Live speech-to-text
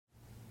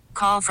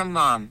Call from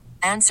mom.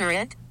 Answer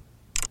it.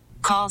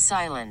 Call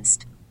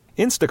silenced.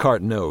 Instacart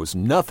knows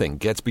nothing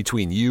gets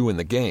between you and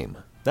the game.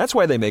 That's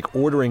why they make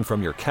ordering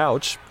from your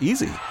couch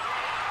easy.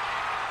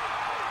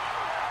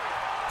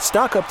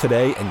 Stock up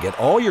today and get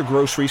all your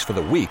groceries for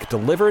the week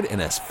delivered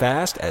in as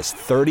fast as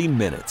 30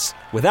 minutes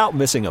without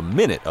missing a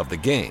minute of the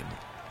game.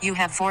 You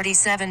have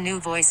 47 new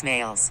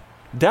voicemails.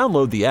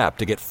 Download the app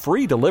to get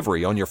free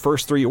delivery on your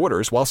first 3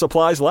 orders while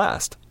supplies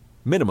last.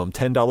 Minimum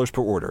 $10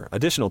 per order.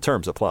 Additional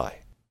terms apply.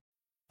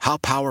 How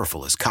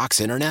powerful is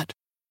Cox Internet?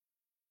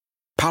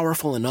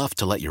 Powerful enough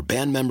to let your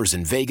band members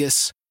in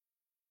Vegas,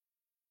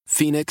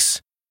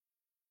 Phoenix,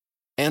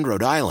 and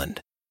Rhode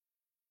Island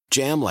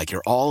jam like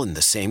you're all in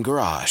the same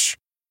garage.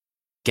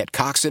 Get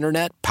Cox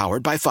Internet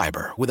powered by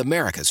fiber with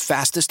America's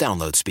fastest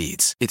download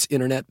speeds. It's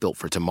internet built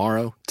for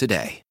tomorrow,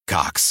 today.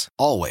 Cox,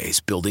 always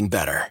building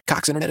better.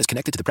 Cox Internet is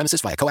connected to the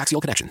premises via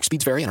coaxial connection.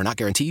 Speeds vary and are not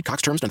guaranteed.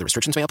 Cox terms and other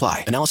restrictions may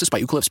apply. Analysis by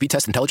Ookla Speed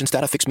Test Intelligence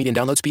Data. Fixed median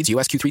download speeds.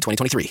 US Q3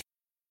 2023.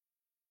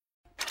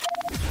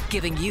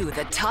 Giving you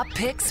the top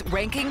picks,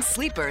 rankings,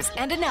 sleepers,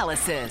 and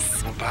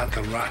analysis. I'm about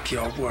to rock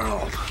your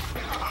world.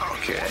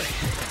 Okay.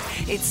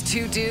 It's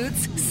two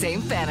dudes,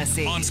 same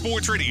fantasy. On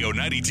Sports Radio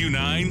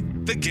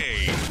 92.9, The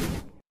Game.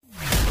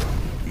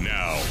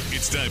 Now,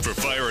 it's time for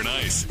Fire and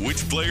Ice.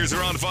 Which players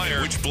are on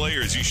fire? Which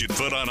players you should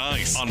put on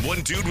ice? On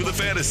One Dude with a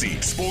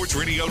Fantasy. Sports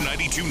Radio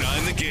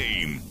 92.9, The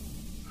Game.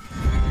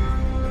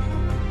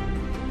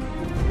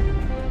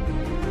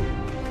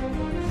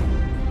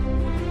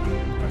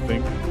 I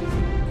think.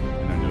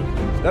 And I know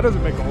that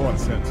doesn't make a whole lot of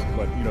sense,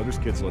 but, there's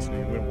kids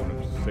listening. We don't want to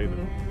say that.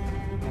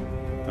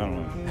 I don't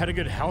know. Had a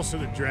good House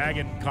of the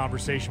Dragon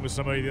conversation with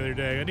somebody the other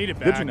day. I need it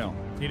back. Did you know?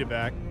 Need it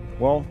back.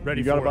 Well,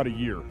 Ready you got for about it. a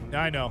year.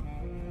 I know.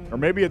 Or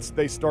maybe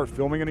they start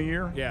filming in a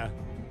year. Yeah.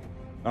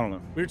 I don't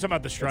know. We were talking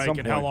about the strike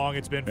and how long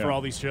it's been for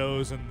all these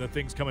shows and the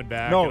things coming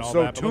back and all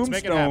that. But let's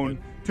make it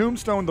happen.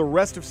 Tombstone, the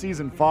rest of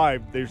season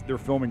 5, they're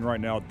filming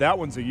right now. That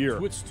one's a year.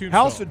 What's Tombstone?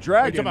 House of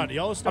Dragon. Are you talking about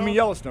Yellowstone? I mean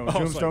Yellowstone. Oh,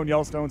 Tombstone,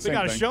 Yellowstone, They same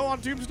got a thing. show on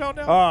Tombstone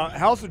now?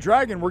 House of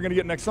Dragon, we're going to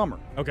get next summer.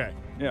 Okay.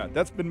 Yeah,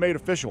 that's been made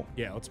official.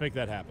 Yeah, let's make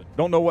that happen.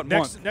 Don't know what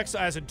month. Next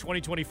as in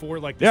 2024,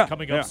 like this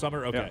coming up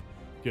summer? Okay,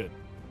 good.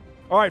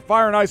 All right,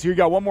 Fire and Ice here. You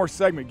got one more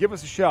segment. Give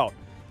us a shout.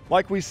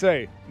 Like we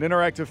say, an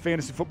interactive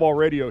fantasy football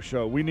radio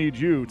show. We need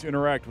you to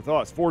interact with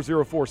us.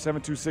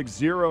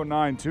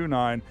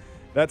 404-726-0929.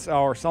 That's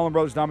our Solomon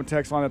Brothers Diamond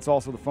text line. That's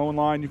also the phone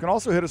line. You can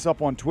also hit us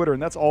up on Twitter,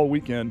 and that's all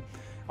weekend.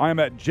 I am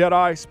at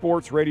Jedi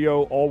Sports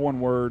Radio, all one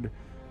word.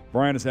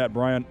 Brian is at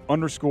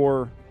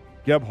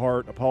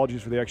Brian_Gebhart.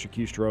 Apologies for the extra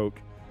keystroke.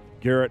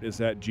 Garrett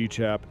is at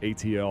GChap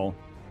ATL.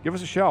 Give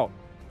us a shout.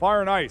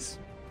 Fire and Ice.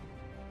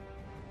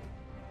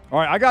 All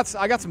right, I got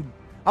some.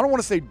 I don't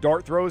want to say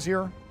dart throws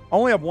here. I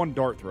only have one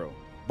dart throw,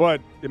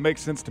 but it makes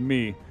sense to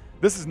me.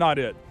 This is not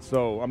it,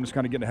 so I'm just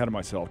kind of getting ahead of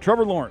myself.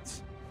 Trevor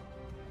Lawrence.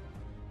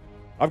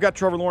 I've got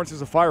Trevor Lawrence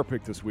as a fire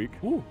pick this week.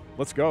 Ooh.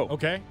 Let's go.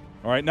 Okay.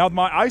 All right, now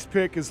my ice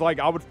pick is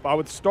I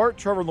would start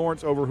Trevor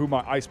Lawrence over who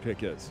my ice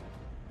pick is.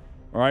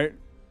 All right?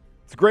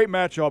 It's a great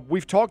matchup.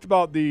 We've talked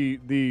about the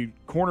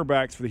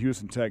cornerbacks for the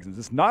Houston Texans.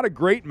 It's not a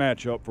great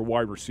matchup for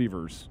wide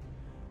receivers,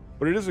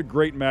 but it is a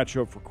great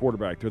matchup for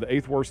quarterback. They're the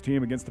 8th worst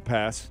team against the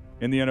pass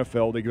in the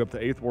NFL. They give up the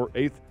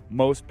 8th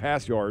most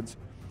pass yards.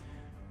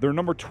 They're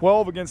number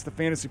 12 against the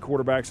fantasy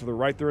quarterback, so they're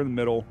right there in the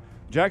middle.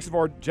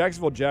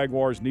 Jacksonville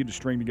Jaguars need to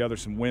string together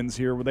some wins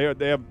here.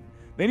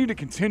 They need to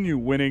continue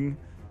winning.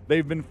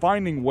 They've been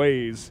finding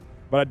ways,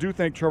 but I do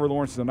think Trevor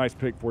Lawrence is a nice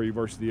pick for you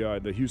versus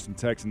the Houston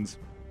Texans.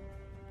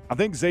 I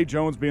think Zay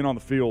Jones being on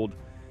the field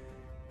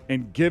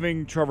and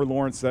giving Trevor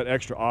Lawrence that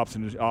extra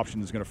option is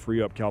going to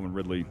free up Calvin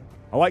Ridley.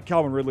 I like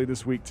Calvin Ridley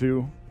this week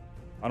too.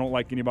 I don't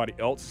like anybody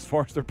else as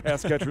far as their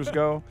pass catchers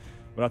go,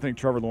 but I think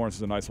Trevor Lawrence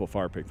is a nice little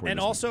fire pick for you. And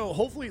also,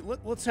 hopefully,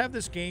 let's have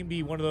this game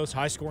be one of those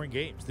high-scoring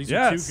games. These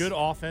are two good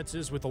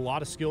offenses with a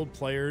lot of skilled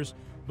players.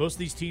 Most of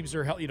these teams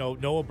are,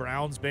 Noah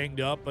Brown's banged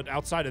up, but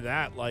outside of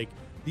that,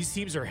 these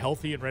teams are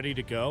healthy and ready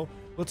to go.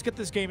 Let's get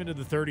this game into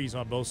the 30s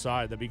on both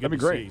sides. That'd be good to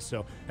see.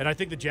 So, and I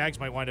think the Jags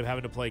might wind up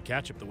having to play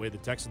catch-up the way the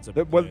Texans have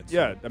been playing.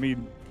 Yeah, I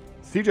mean,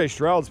 C.J.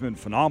 Stroud's been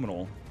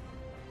phenomenal.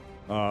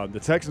 The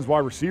Texans'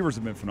 wide receivers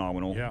have been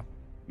phenomenal. Yeah.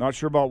 Not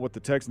sure about what the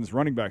Texans'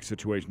 running back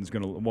situation is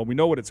going to. Well, we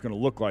know what it's going to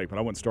look like, but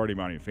I wouldn't start him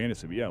out in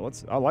fantasy. But yeah,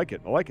 I like it.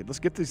 Let's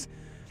get this.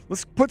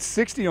 Let's put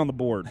 60 on the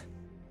board.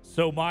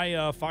 So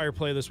my fire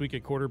play this week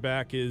at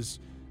quarterback is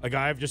a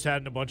guy I've just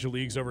had in a bunch of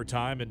leagues over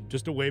time, and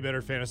just a way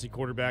better fantasy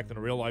quarterback than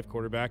a real life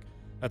quarterback.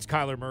 That's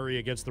Kyler Murray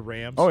against the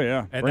Rams. Oh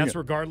yeah, and that's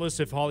regardless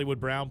if Hollywood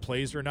Brown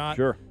plays or not.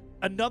 Sure.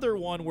 Another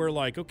one where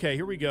okay,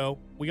 here we go.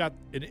 We got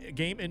a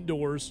game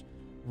indoors.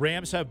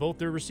 Rams have both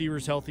their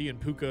receivers healthy in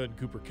Puka and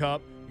Cooper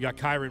Kupp. You got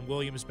Kyron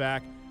Williams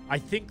back. I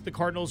think the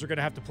Cardinals are going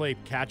to have to play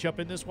catch-up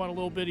in this one a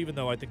little bit, even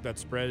though I think that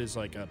spread is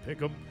a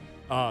pick 'em.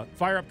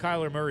 Fire up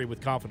Kyler Murray with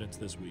confidence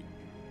this week.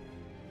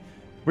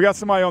 We got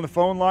somebody on the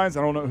phone lines.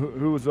 I don't know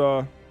who's.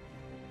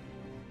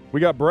 We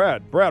got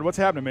Brad. Brad, what's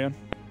happening, man?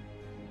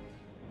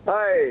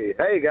 Hey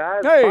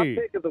guys. Hey. My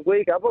pick of the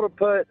week, I'm going to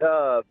put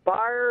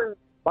fire.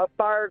 My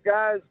fire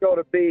guy is going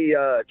to be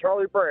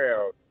Charlie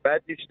Brown.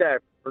 Matthew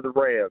Stafford for the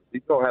Rams.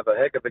 He's going to have a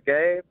heck of a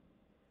game.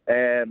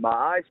 And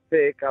my ice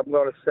pick, I'm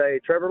going to say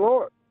Trevor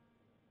Lawrence.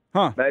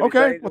 Huh. Maybe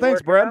Okay. Well,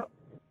 thanks, Brad. Out.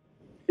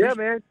 Yeah,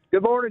 man.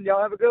 Good morning.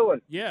 Y'all have a good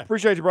one. Yeah.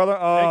 Appreciate you, brother.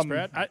 Thanks,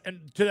 Brad. And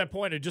to that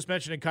point, I just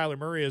mentioning Kyler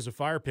Murray as a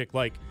fire pick.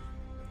 Like,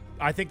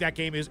 I think that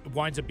game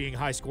winds up being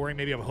high scoring.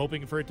 Maybe I'm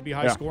hoping for it to be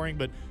high scoring,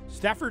 but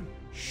Stafford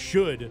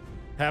should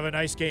have a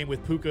nice game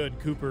with Puka and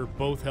Cooper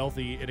both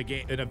healthy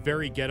in a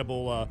very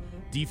gettable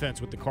defense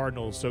with the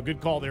Cardinals. So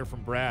good call there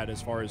from Brad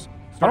as far as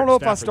I don't know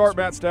if I Stafford start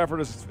Matt Stafford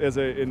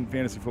in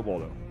fantasy football,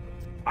 though.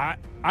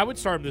 I would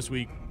start him this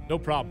week, no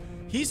problem.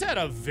 He's had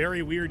a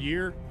very weird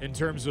year in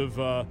terms of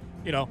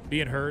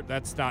being hurt.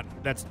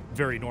 That's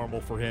very normal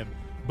for him.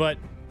 But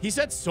he's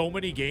had so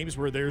many games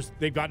where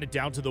they've gotten it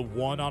down to the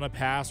 1 on a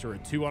pass or a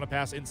 2 on a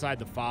pass inside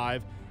the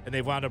 5, and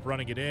they've wound up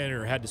running it in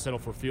or had to settle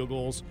for field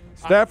goals.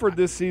 Stafford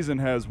this season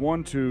has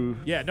 1, 2,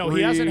 he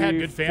 3, hasn't had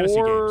good fantasy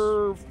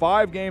 4,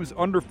 5 games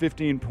under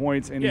 15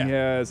 points, and he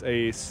has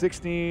a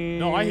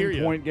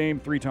 16-point game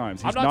 3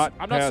 times. He's not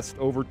passed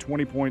over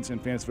 20 points in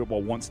fantasy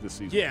football once this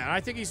season. Yeah, and I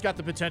think he's got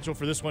the potential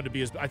for this one to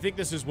be I think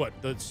this is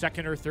the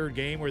second or third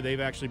game where they've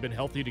actually been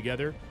healthy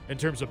together in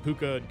terms of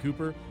Puka and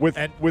Cooper.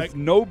 With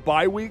no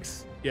bye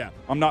weeks. Yeah,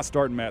 I'm not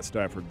starting Matt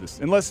Stafford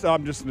unless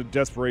I'm just in a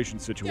desperation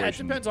situation. Yeah, it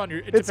depends on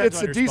your. It's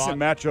a decent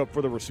matchup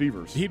for the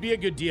receivers. He'd be a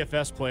good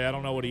DFS play. I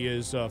don't know what he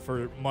is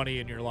for money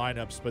in your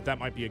lineups, but that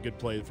might be a good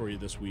play for you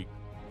this week.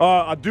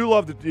 I do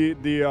love the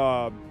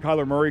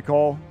Kyler Murray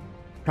call.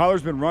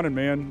 Kyler's been running,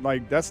 man.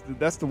 Like that's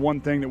the one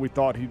thing that we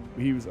thought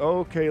he was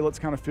okay. Let's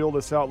kind of feel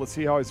this out. Let's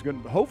see how he's going.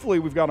 Hopefully,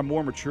 we've got a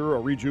more mature,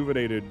 or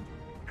rejuvenated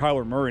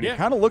Kyler Murray. And it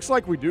kind of looks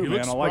like we do,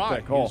 man. I like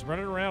that call. He's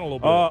running around a little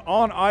bit.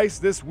 On ice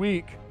this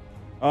week.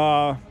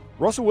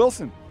 Russell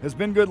Wilson has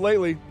been good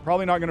lately.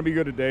 Probably not going to be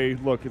good today.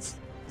 Look, it's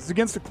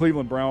against the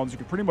Cleveland Browns. You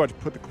can pretty much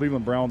put the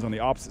Cleveland Browns on the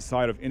opposite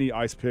side of any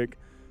ice pick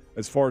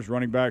as far as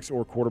running backs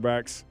or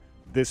quarterbacks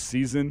this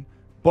season.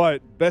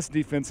 But best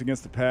defense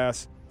against the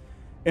pass.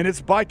 And it's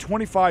by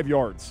 25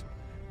 yards.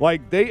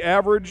 Like, they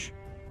average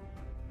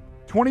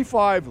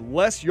 25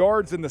 less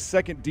yards than the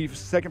second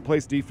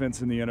place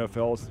defense in the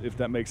NFL, if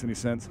that makes any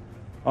sense.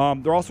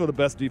 They're also the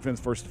best defense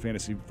versus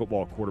fantasy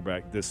football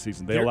quarterback this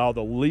season. They allow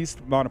the least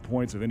amount of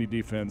points of any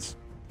defense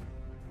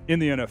in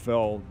the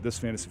NFL this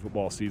fantasy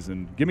football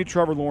season. Give me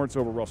Trevor Lawrence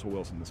over Russell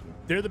Wilson this week.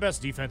 They're the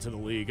best defense in the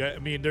league. I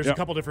mean, there's a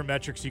couple different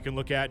metrics you can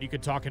look at. You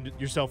could talk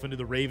yourself into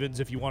the Ravens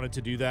if you wanted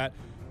to do that.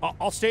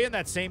 I'll stay in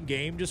that same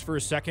game just for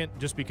a second,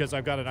 just because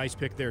I've got a nice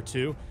pick there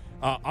too.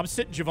 I'm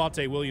sitting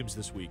Javonte Williams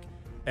this week.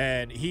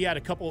 And he had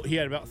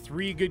about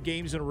 3 good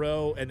games in a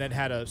row and then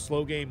had a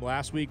slow game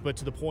last week, but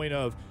to the point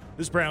of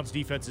this Browns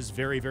defense is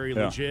very, very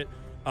legit.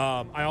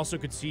 I also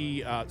could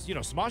see,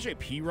 Samaje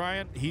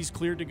Perine, he's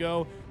cleared to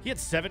go. He had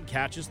 7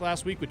 catches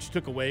last week, which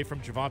took away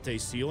from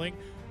Javonte's ceiling.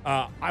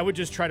 I would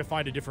just try to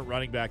find a different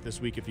running back this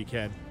week if you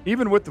can.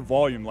 Even with the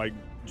volume, like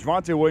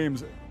Javonte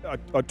Williams,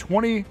 a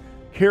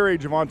 20-carry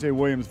Javonte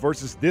Williams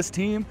versus this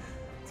team,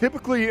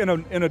 typically in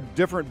a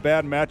different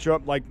bad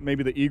matchup, like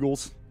maybe the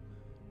Eagles,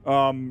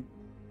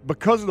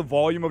 because of the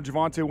volume of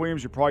Javonte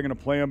Williams, you're probably going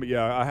to play him. But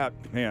yeah,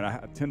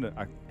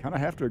 I kind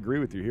of have to agree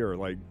with you here.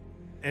 Like,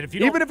 and if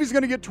even if he's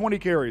going to get 20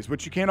 carries,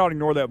 which you cannot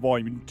ignore that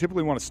volume, you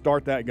typically want to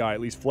start that guy,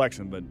 at least flex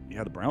him. But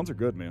yeah, the Browns are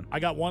good, man.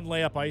 I got one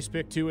layup ice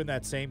pick too in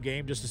that same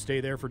game, just to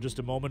stay there for just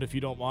a moment, if you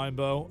don't mind,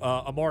 Bo.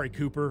 Amari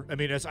Cooper. I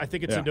mean, I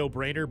think it's a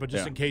no-brainer, but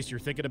just in case you're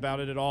thinking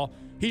about it at all,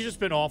 he's just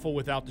been awful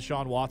without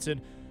Deshaun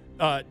Watson.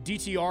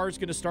 DTR is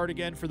going to start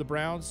again for the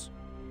Browns,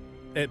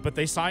 but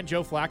they signed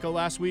Joe Flacco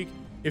last week.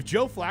 If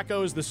Joe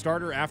Flacco is the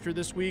starter after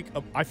this week,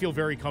 I feel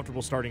very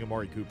comfortable starting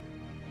Amari Cooper.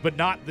 But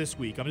not this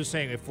week. I'm just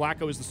saying, if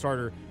Flacco is the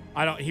starter,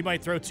 he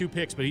might throw 2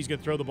 picks, but he's going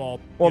to throw the ball.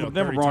 Well, the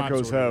Denver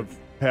Broncos have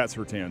Pat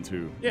Surtain,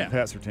 too. Yeah.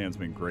 Pat Surtain's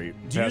been great.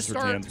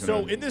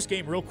 So in this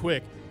game, real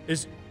quick,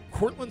 is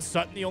Courtland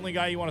Sutton the only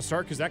guy you want to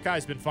start? Because that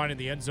guy's been finding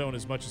the end zone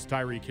as much as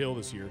Tyreek Hill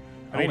this year.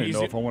 I don't even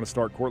know if I want to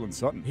start Courtland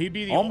Sutton. He'd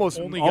be the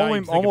only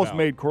guy almost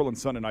made Courtland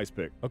Sutton a nice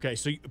pick. Okay,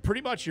 so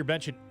pretty much we're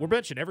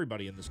benching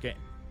everybody in this game.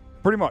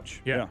 Pretty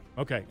much, yeah.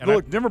 Okay. And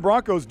look, Denver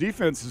Broncos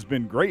defense has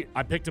been great.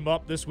 I picked them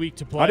up this week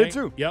to play. I did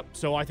too. Yep.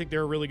 So I think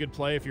they're a really good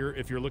play if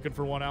you're looking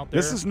for one out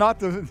there. This is not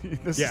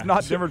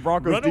Denver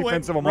Broncos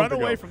defense of a month ago.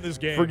 Run away from this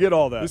game. Forget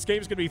all that. This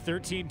game's going to be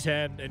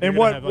 13-10, and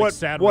what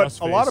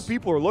a lot of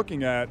people are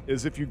looking at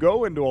is if you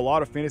go into a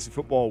lot of fantasy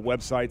football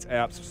websites,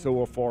 apps,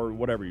 so far,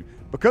 whatever,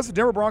 because the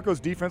Denver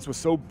Broncos defense was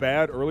so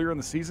bad earlier in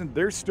the season,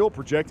 they're still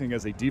projecting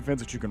as a defense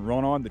that you can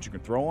run on, that you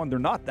can throw on. They're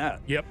not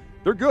that. Yep.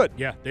 They're good.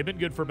 Yeah, they've been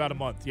good for about a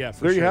month. Yeah,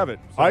 so there you have it.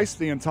 So, ice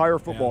the entire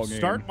football game.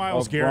 Start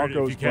Myles Garrett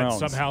if you can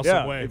somehow,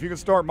 some way. If you can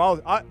start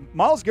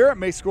Myles Garrett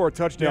may score a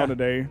touchdown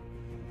today,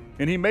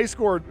 and he may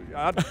score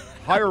a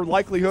higher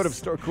likelihood of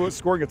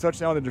scoring a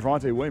touchdown than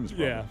Javonte Williams.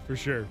 Probably. Yeah, for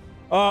sure.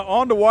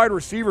 On to wide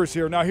receivers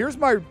here. Now, here's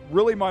my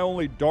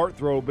only dart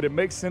throw, but it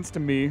makes sense to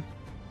me,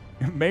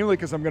 mainly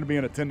because I'm going to be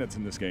in attendance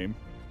in this game.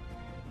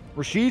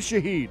 Rashid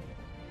Shaheed.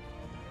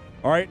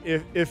 All right,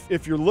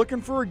 if you're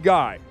looking for a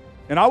guy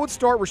And I would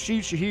start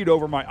Rashid Shaheed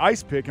over my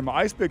ice pick, and my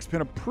ice pick's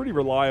been a pretty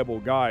reliable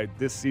guy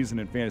this season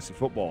in fantasy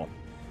football.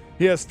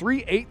 He has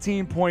 3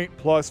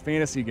 18-point-plus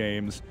fantasy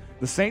games.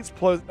 The Saints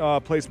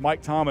placed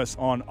Mike Thomas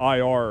on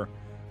IR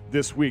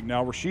this week.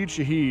 Now, Rashid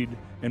Shaheed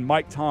and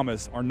Mike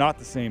Thomas are not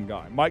the same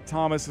guy. Mike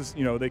Thomas is,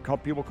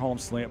 people call him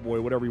slant boy,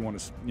 whatever you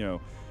want to,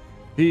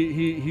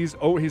 he's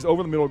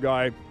over the middle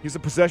guy. He's a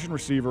possession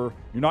receiver.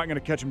 You're not going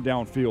to catch him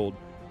downfield.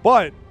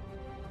 But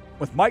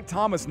with Mike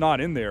Thomas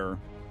not in there,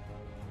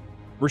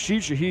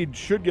 Rashid Shaheed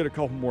should get a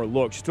couple more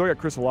looks. You still got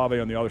Chris Olave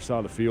on the other side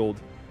of the field.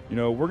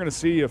 We're going to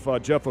see if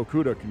Jeff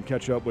Okudah can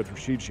catch up with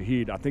Rashid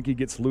Shaheed. I think he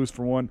gets loose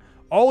for one.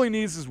 All he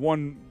needs is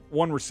one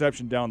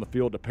reception down the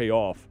field to pay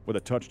off with a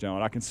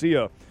touchdown. I can see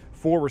a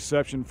 4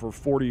 reception for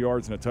 40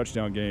 yards in a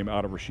touchdown game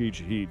out of Rashid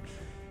Shaheed.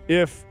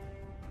 If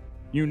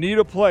you need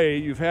a play,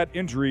 you've had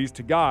injuries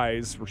to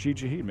guys, Rashid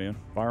Shaheed, man,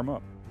 fire him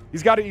up.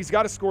 He's got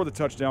to score the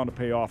touchdown to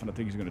pay off, and I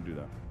think he's going to do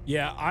that.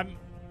 Yeah,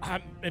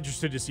 I'm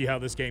interested to see how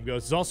this game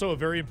goes. It's also a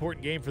very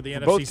important game for the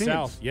NFC both teams.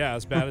 South. Yeah,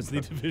 as bad as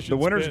the division. The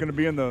winner's going to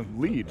be in the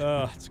lead.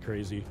 It's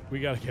crazy. We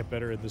got to get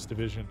better in this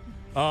division.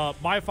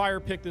 My fire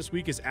pick this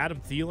week is Adam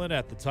Thielen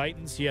at the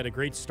Titans. He had a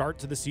great start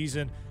to the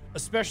season,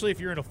 especially if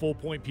you're in a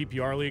full-point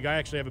PPR league. I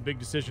actually have a big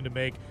decision to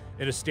make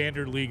in a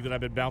standard league that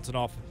I've been bouncing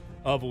off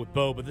of with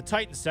Bo. But the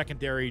Titans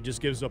secondary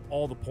just gives up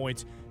all the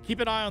points.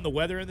 Keep an eye on the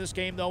weather in this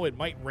game, though. It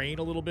might rain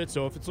a little bit,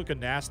 so if it's looking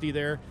nasty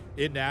there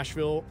in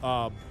Nashville,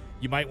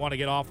 you might want to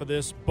get off of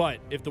this. But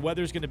if the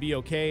weather's going to be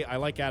okay, I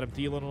like Adam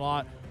Thielen a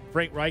lot.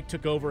 Frank Reich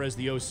took over as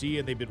the OC,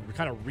 and they've been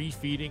kind of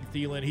refeeding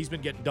Thielen. He's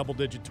been getting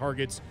double-digit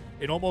targets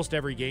in almost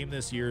every game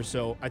this year,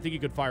 so I think you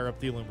could fire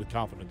up Thielen with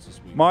confidence this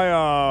week.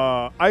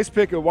 My ice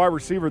pick at wide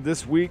receiver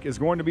this week is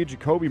going to be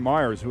Jacoby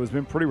Myers, who has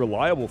been pretty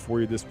reliable for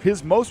you.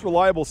 His most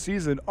reliable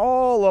season,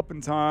 all up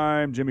in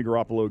time, Jimmy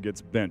Garoppolo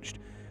gets benched.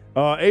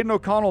 Aiden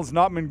O'Connell has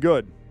not been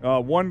good.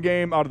 1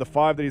 game out of the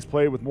 5 that he's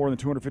played with more than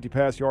 250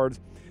 pass yards.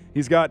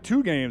 He's got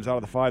 2 games out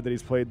of the 5 that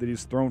he's played that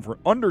he's thrown for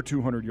under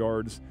 200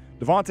 yards.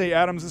 Devontae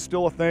Adams is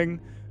still a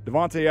thing.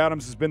 Devontae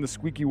Adams has been the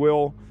squeaky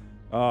wheel.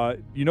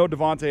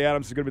 Devontae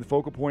Adams is going to be the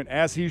focal point,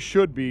 as he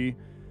should be.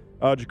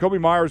 Jacoby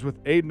Myers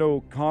with Aiden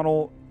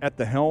O'Connell at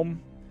the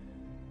helm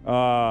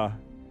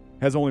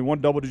has only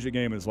 1 double-digit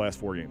game in his last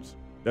 4 games.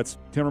 That's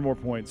 10 or more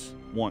points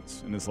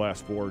once in his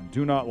last 4.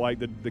 Do not like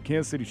the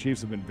Kansas City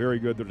Chiefs have been very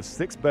good. They're the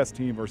 6th best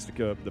team versus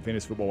the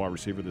fantasy football wide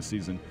receiver this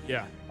season.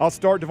 Yeah. I'll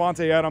start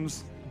Devontae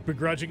Adams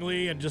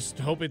begrudgingly and just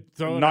hope it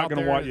throw it not out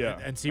gonna there watch, yeah.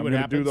 and see I'm what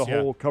gonna happens. Do the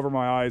whole cover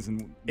my eyes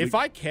and if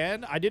I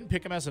can, I didn't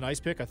pick him as an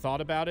ice pick. I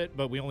thought about it,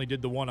 but we only did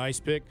the 1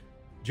 ice pick.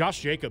 Josh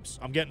Jacobs,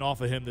 I'm getting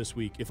off of him this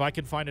week. If I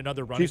can find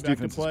another running back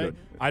to play,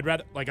 I'd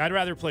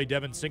rather play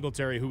Devin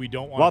Singletary, who we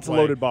don't want lots to of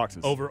play loaded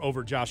boxes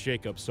over Josh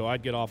Jacobs. So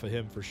I'd get off of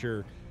him for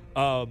sure.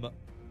 Where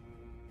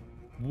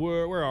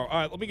are? All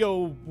right, let me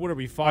go. What are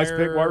we? Fire ice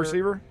pick wide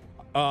receiver.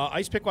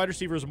 Ice pick wide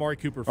receiver is Amari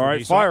Cooper. For all right,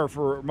 me, fire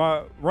for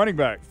my running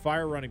back.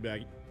 Fire running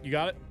back. You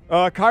got it?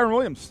 Kyren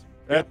Williams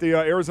at the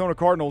Arizona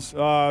Cardinals.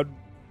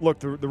 Look,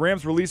 the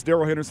Rams released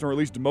Darrell Henderson, or at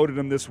least demoted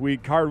him this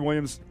week. Kyren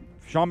Williams,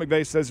 Sean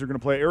McVay says they're going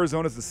to play.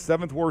 Arizona's the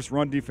 7th worst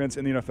run defense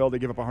in the NFL. They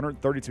give up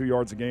 132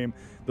 yards a game.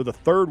 They're the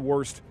 3rd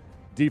worst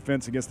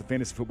defense against the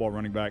fantasy football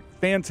running back.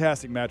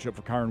 Fantastic matchup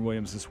for Kyren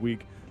Williams this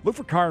week. Look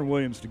for Kyren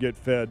Williams to get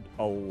fed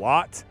a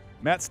lot.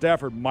 Matt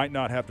Stafford might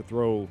not have to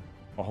throw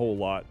a whole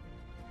lot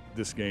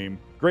this game.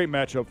 Great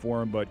matchup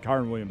for him, but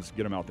Kyren Williams,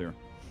 get him out there.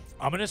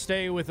 I'm going to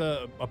stay with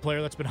a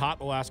player that's been hot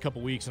the last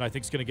couple weeks, and I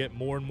think is going to get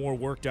more and more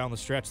work down the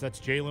stretch. That's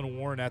Jaylen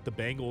Warren at the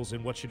Bengals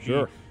in what should be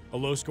a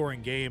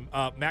low-scoring game.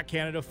 Matt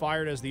Canada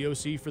fired as the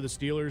OC for the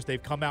Steelers.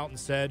 They've come out and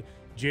said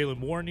Jaylen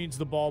Warren needs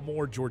the ball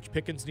more. George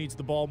Pickens needs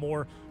the ball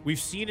more. We've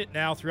seen it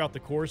now throughout the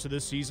course of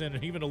this season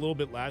and even a little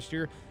bit last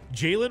year.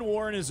 Jaylen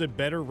Warren is a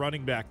better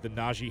running back than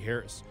Najee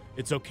Harris.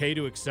 It's okay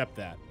to accept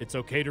that. It's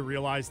okay to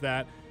realize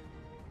that.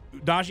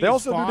 They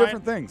also do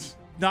different things.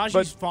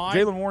 Najee's fine.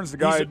 Jaylen Warren's the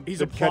guy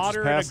he's a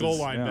plotter and a goal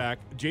line back.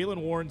 Jaylen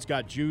Warren's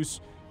got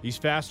juice. He's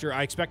faster.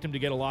 I expect him to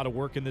get a lot of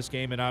work in this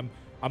game, and I'm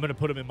going to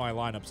put him in my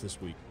lineups this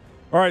week.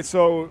 All right,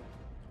 so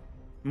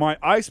my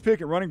ice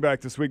pick at running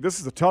back this week, this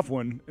is a tough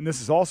one, and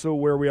this is also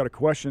where we had a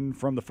question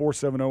from the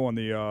 470 on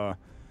the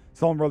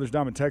Solomon Brothers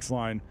Diamond text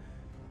line.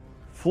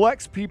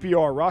 Flex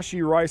PPR,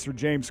 Rashee Rice or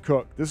James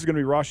Cook? This is going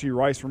to be Rashee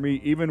Rice for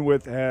me, even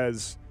with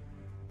as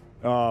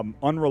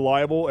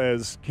unreliable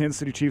as Kansas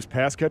City Chiefs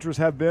pass catchers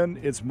have been.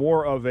 It's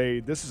more of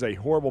this is a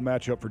horrible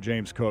matchup for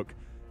James Cook.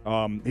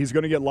 He's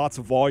going to get lots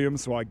of volume,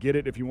 so I get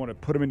it if you want to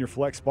put him in your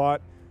flex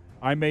spot.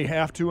 I may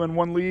have to in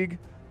one league.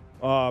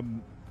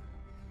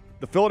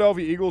 The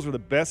Philadelphia Eagles are the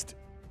best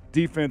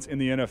defense in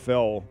the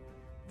NFL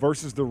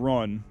versus the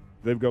run.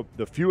 They've got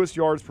the fewest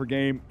yards per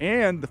game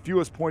and the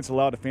fewest points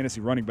allowed to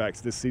fantasy running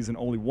backs this season.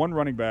 Only one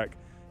running back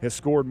has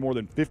scored more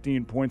than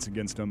 15 points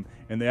against them,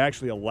 and they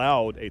actually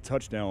allowed a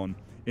touchdown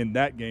in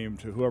that game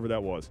to whoever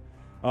that was.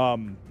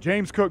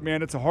 James Cook,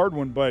 man, it's a hard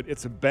one, but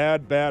it's a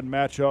bad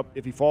matchup.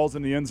 If he falls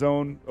in the end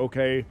zone,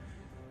 okay.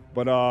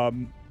 But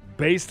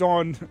based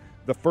on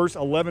the first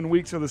 11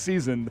 weeks of the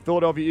season, the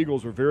Philadelphia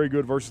Eagles were very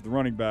good versus the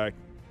running back.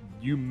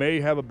 you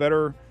may have a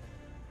better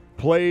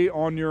play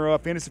on your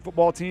fantasy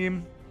football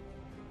team,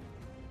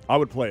 I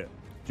would play it.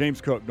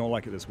 James Cook, don't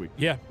like it this week.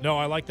 Yeah, no,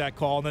 I like that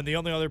call. And then the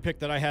only other pick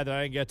that I had that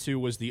I didn't get to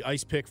was the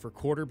ice pick for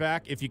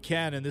quarterback. If you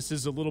can, and this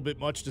is a little bit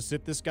much to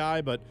sit this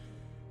guy, but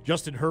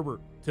Justin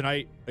Herbert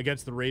tonight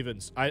against the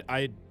Ravens.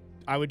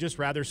 I would just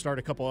rather start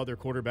a couple other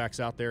quarterbacks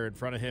out there in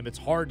front of him. It's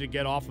hard to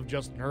get off of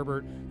Justin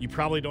Herbert. You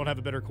probably don't have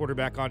a better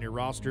quarterback on your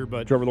roster,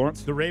 but Trevor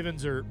Lawrence. The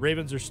Ravens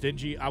are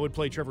stingy. I would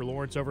play Trevor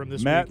Lawrence over him this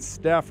week. Matt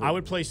Stafford. I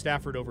would play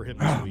Stafford over him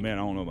this week. Man,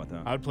 I don't know about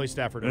that. I would play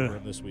Stafford over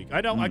him this week.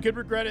 I know I could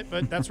regret it,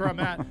 but that's where I'm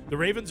at. The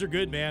Ravens are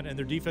good, man, and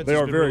their defense They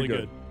has are been very really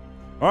good.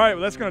 All right,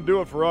 well, that's going to do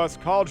it for us.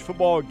 College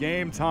football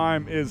game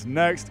time is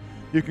next.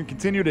 You can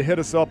continue to hit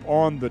us up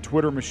on the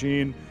Twitter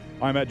machine.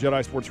 I'm at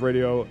Jedi Sports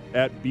Radio,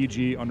 at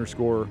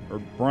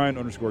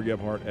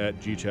Brian_Gebhardt at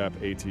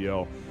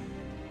GChapATL.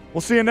 We'll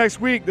see you next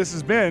week. This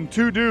has been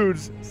Two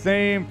Dudes,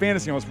 Same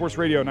Fantasy on Sports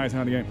Radio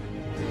 910 The Game.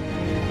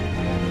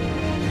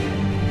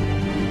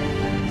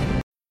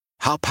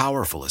 How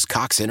powerful is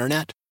Cox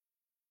Internet?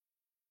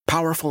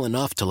 Powerful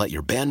enough to let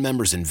your band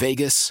members in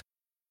Vegas,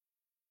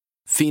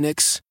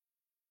 Phoenix,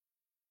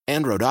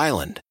 and Rhode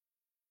Island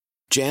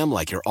jam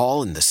like you're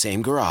all in the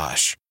same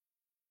garage.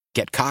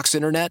 Get Cox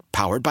Internet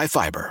powered by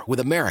fiber with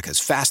America's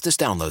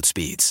fastest download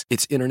speeds.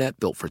 It's internet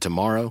built for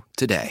tomorrow,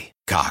 today.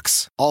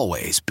 Cox,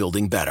 always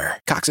building better.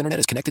 Cox Internet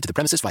is connected to the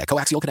premises via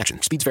coaxial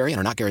connection. Speeds vary and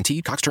are not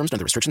guaranteed. Cox terms and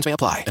other restrictions may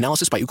apply.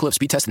 Analysis by Ookla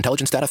Speed Test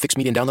Intelligence Data. Fixed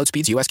median download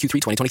speeds. US Q3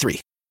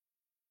 2023.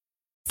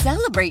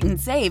 Celebrate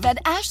and save at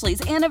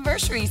Ashley's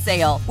Anniversary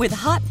Sale. With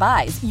Hot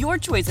Buys, your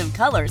choice of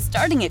colors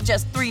starting at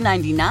just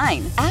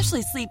 $3.99.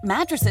 Ashley Sleep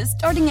mattresses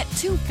starting at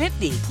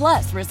 $2.50.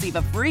 Plus, receive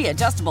a free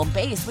adjustable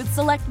base with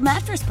select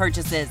mattress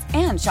purchases.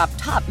 And shop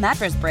top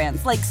mattress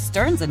brands like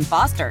Stearns &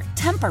 Foster,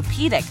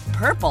 Tempur-Pedic,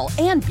 Purple,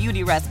 and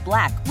Beautyrest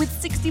Black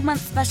with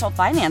 60-month special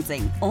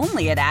financing.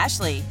 Only at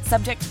Ashley.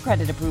 Subject to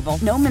credit approval.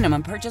 No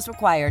minimum purchase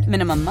required.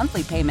 Minimum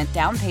monthly payment,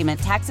 down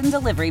payment, tax, and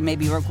delivery may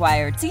be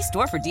required. See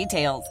store for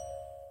details.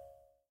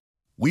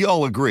 We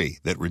all agree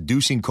that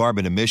reducing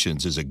carbon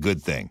emissions is a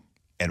good thing.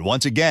 And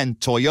once again,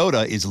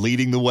 Toyota is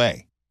leading the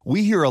way.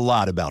 We hear a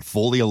lot about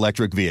fully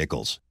electric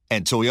vehicles,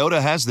 and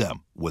Toyota has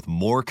them, with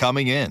more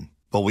coming in.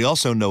 But we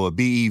also know a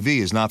BEV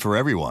is not for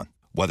everyone,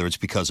 whether it's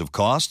because of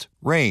cost,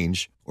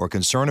 range, or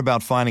concern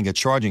about finding a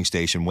charging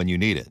station when you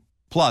need it.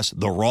 Plus,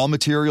 the raw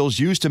materials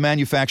used to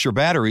manufacture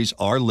batteries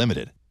are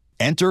limited.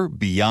 Enter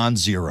Beyond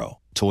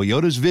Zero,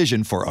 Toyota's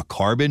vision for a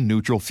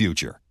carbon-neutral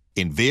future.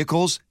 In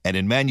vehicles and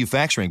in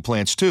manufacturing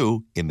plants,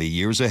 too, in the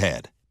years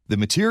ahead. The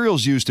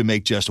materials used to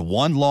make just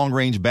one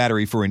long-range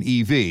battery for an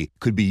EV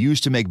could be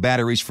used to make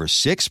batteries for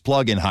 6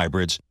 plug-in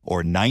hybrids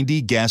or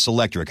 90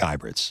 gas-electric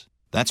hybrids.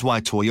 That's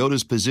why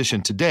Toyota's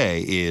position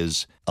today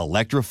is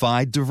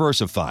electrified,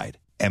 diversified,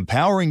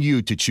 empowering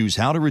you to choose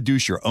how to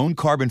reduce your own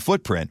carbon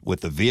footprint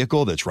with the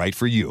vehicle that's right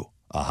for you,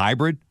 a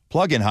hybrid,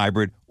 plug-in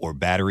hybrid, or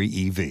battery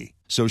EV.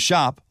 So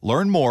shop,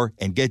 learn more,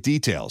 and get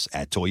details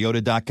at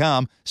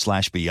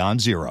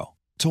toyota.com/beyond zero.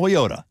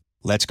 Toyota,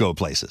 let's go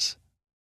places.